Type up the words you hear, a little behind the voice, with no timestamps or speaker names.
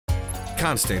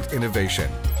constant innovation,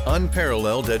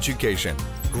 unparalleled education,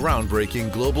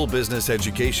 groundbreaking global business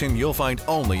education you'll find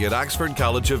only at Oxford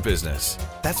College of Business.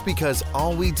 That's because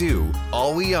all we do,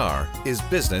 all we are, is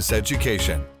business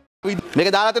education. මේක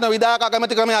දාලා තියෙන විධායක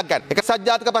අගමැති ක්‍රමයක් ගන්න. එක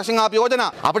සජ්ජාතික ප්‍රශ්න ආපු යෝජනා.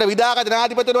 අපිට විධායක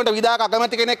ජනාධිපතිවරුන්ට විධායක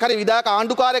අගමැති කෙනෙක් හරි විධායක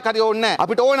ආණ්ඩුකාරයෙක් හරි ඕනේ නැහැ.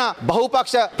 අපිට ඕන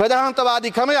බහුපක්ෂ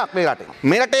ප්‍රජාතන්ත්‍රවාදී ක්‍රමයක් මේ රටේ.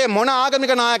 මේ රටේ මොන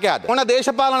ආගමික නායකයාද? මොන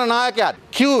දේශපාලන නායකයාද?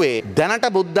 කිව්වේ දැනට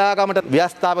බුද්ධාගමට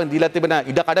ව්‍යවස්ථාවෙන් දීලා තිබෙන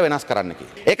ඉඩකඩ වෙනස් කරන්න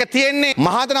කියලා. ඒක තියෙන්නේ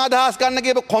මහජන අදහස් ගන්න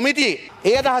කියපු කොමිටියේ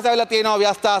ඒ අදහස ඇවිල්ලා තියෙනවා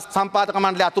ව්‍යවස්ථා සම්පාදක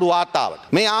මණ්ඩලයේ අතුරු වාර්තාවට.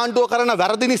 මේ ආණ්ඩුව කරන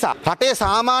වැරදි නිසා රටේ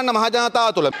සාමාන්‍ය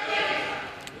මහජනතාව තුළ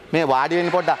මේ වාඩි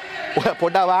වෙන්න පොඩ්ඩක්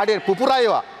වාඩි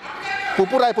පුපුරයිවා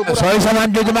පුපුරයි සොයි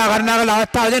සමන්ජතුමා කරනාකල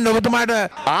අවස්ථාව දෙන්න ඔබතුමාට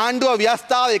ආණ්ඩුව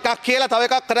ව්‍යවස්ථාව එකක් කියලා තව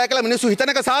එකක් කරා කියලා මිනිස්සු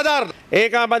හිතන එක සාධාරණ.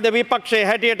 ඒකාබද්ධ විපක්ෂයේ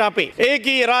හැටියට අපි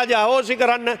ඒකී රාජ්‍ය අවශ්‍ය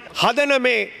කරන්න හදන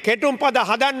මේ කෙටුම් පද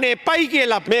හදන්න එපයි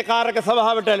කියලා මේ කාරක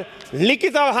සභාවට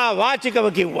ලිඛිතව හා වාචිකව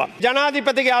කිව්වා.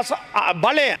 ජනාධිපතිගේ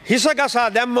බලය හිසගසා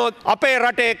දැම්මොත් අපේ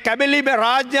රටේ කැබලිබ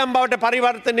රාජ්‍යම් බවට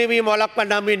පරිවර්තනය වීම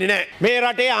වළක්වන්න හම් වෙන්නේ නැහැ. මේ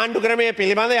රටේ ආණ්ඩු ක්‍රමයේ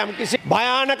පිළිබඳ යම්කිසි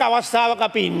භයානක අවස්ථාවක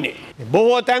අපි ඉන්නේ.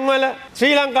 බොහෝ තැන්වල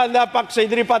ශ්‍රී ලංකා පක්ෂ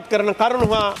ඉදිරිපත් කරන කරුණු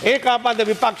හා ඒකාබද්ධ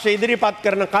විපක්ෂ ඉදිරිපත්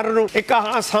කරන කරුණු එක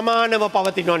හා සමානව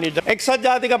පවතිනවා නේද? එක්සත්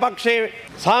ජාතික පක්ෂයේ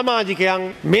සමාජිකයන්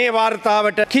මේ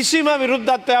වාර්තාවට කිසිම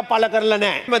විරුද්ධත්වයක් පළ කරලා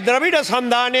නැහැ. ද්‍රවිඩ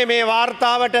සන්ධානයේ මේ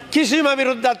වාර්තාවට කිසිම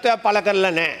විරුද්ධත්වයක් පළ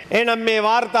කරලා නැහැ. එහෙනම් මේ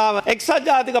වාර්තාව එක්සත්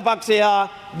ජාතික පක්ෂය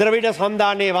ද්‍රවිඩ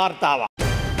සන්ධානයේ වාර්තාවක්.